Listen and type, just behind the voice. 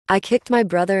I kicked my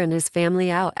brother and his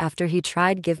family out after he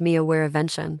tried give me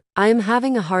a-vention. I am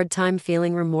having a hard time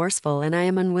feeling remorseful and I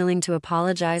am unwilling to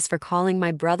apologize for calling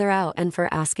my brother out and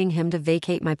for asking him to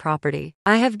vacate my property.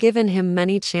 I have given him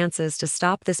many chances to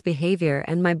stop this behavior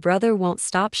and my brother won't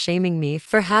stop shaming me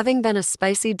for having been a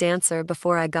spicy dancer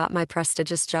before I got my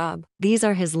prestigious job. These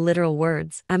are his literal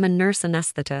words. I'm a nurse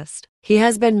anesthetist. He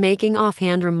has been making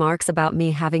offhand remarks about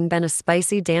me having been a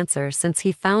spicy dancer since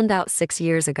he found out 6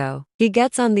 years ago. He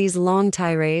gets on these long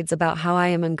tirades about how I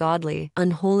am ungodly,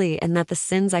 unholy, and that the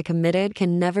sins I committed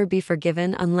can never be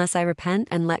forgiven unless I repent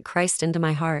and let Christ into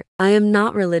my heart. I am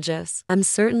not religious. I'm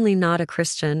certainly not a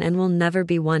Christian and will never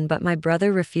be one, but my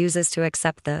brother refuses to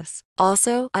accept this.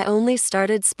 Also, I only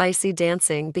started spicy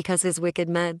dancing because his wicked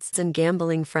meds and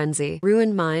gambling frenzy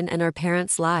ruined mine and our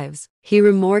parents' lives. He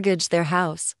remortgaged their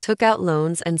house, took out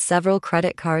loans and several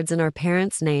credit cards in our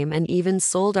parents' name, and even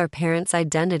sold our parents'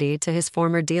 identity to his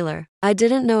former dealer. I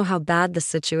didn't know how bad the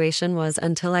situation was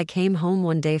until I came home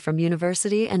one day from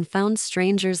university and found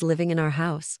strangers living in our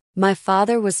house. My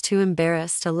father was too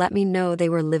embarrassed to let me know they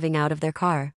were living out of their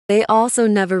car. They also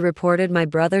never reported my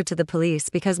brother to the police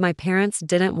because my parents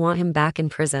didn't want him back in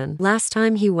prison. Last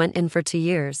time he went in for 2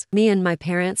 years, me and my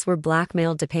parents were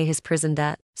blackmailed to pay his prison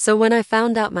debt. So when I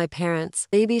found out my parents,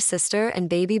 baby sister and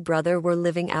baby brother were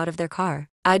living out of their car,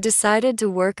 I decided to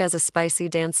work as a spicy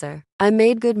dancer. I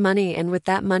made good money, and with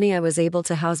that money I was able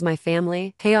to house my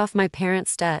family, pay off my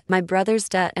parents' debt, my brother's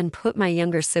debt, and put my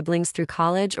younger siblings through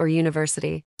college or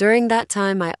university. During that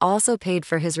time I also paid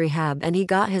for his rehab and he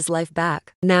got his life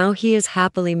back. Now he is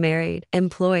happily married,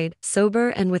 employed, sober,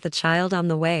 and with a child on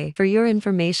the way. For your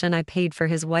information, I paid for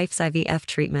his wife's IVF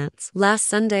treatments. Last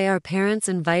Sunday our parents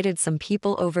invited some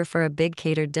people over for a big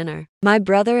catered dinner. My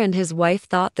brother and his wife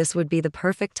thought this would be the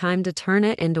perfect time to turn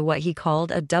it into what he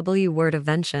called a W-word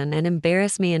a-vention and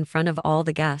embarrass me in front of all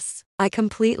the guests. I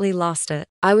completely lost it.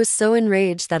 I was so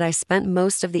enraged that I spent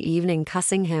most of the evening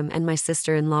cussing him and my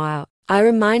sister-in-law out. I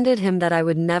reminded him that I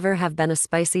would never have been a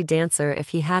spicy dancer if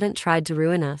he hadn't tried to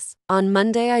ruin us. On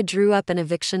Monday I drew up an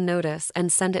eviction notice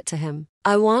and sent it to him.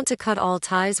 I want to cut all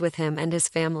ties with him and his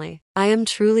family. I am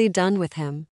truly done with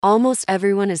him. Almost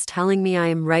everyone is telling me I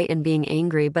am right in being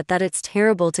angry, but that it's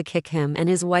terrible to kick him and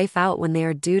his wife out when they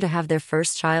are due to have their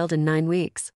first child in 9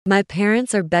 weeks. My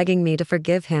parents are begging me to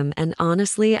forgive him, and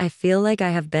honestly I feel like I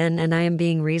have been, and I am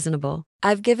being reasonable.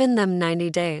 I've given them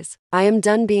 90 days. I am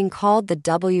done being called the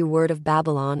W-word of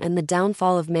Babylon and the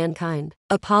downfall of mankind.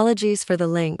 Apologies for the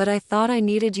link, but I thought I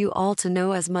needed you all to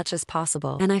know as much as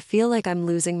possible, and I feel like I'm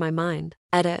losing my mind.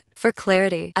 Edit. For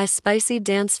clarity, I spicy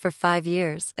danced for 5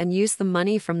 years and used the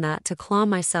money from that to claw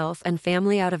myself and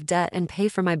family out of debt and pay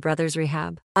for my brother's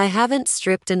rehab. I haven't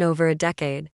stripped in over a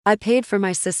decade. I paid for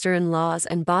my sister-in-laws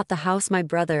and bought the house my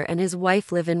brother and his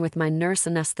wife live in with my nurse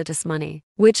anesthetist money,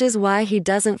 which is why he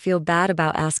doesn't feel bad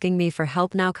about asking me for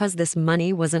help now, cause this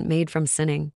money wasn't made from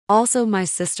sinning. Also, my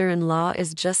sister-in-law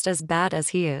is just as bad as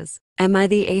he is. Am I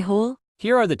the a-hole?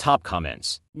 Here are the top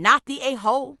comments. Not the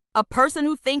a-hole. A person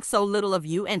who thinks so little of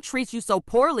you and treats you so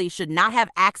poorly should not have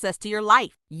access to your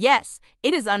life. Yes,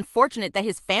 it is unfortunate that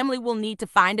his family will need to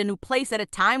find a new place at a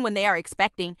time when they are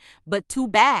expecting, but too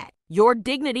bad. Your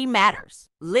dignity matters.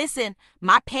 Listen,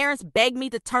 my parents begged me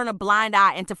to turn a blind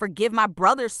eye and to forgive my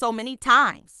brother so many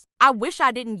times. I wish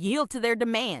I didn't yield to their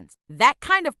demands. That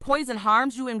kind of poison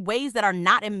harms you in ways that are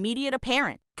not immediate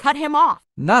apparent. Cut him off.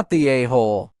 Not the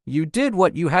a-hole. You did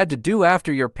what you had to do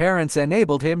after your parents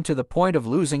enabled him to the point of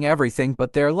losing everything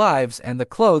but their lives and the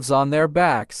clothes on their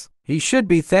backs. He should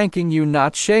be thanking you,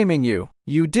 not shaming you.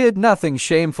 You did nothing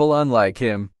shameful, unlike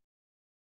him.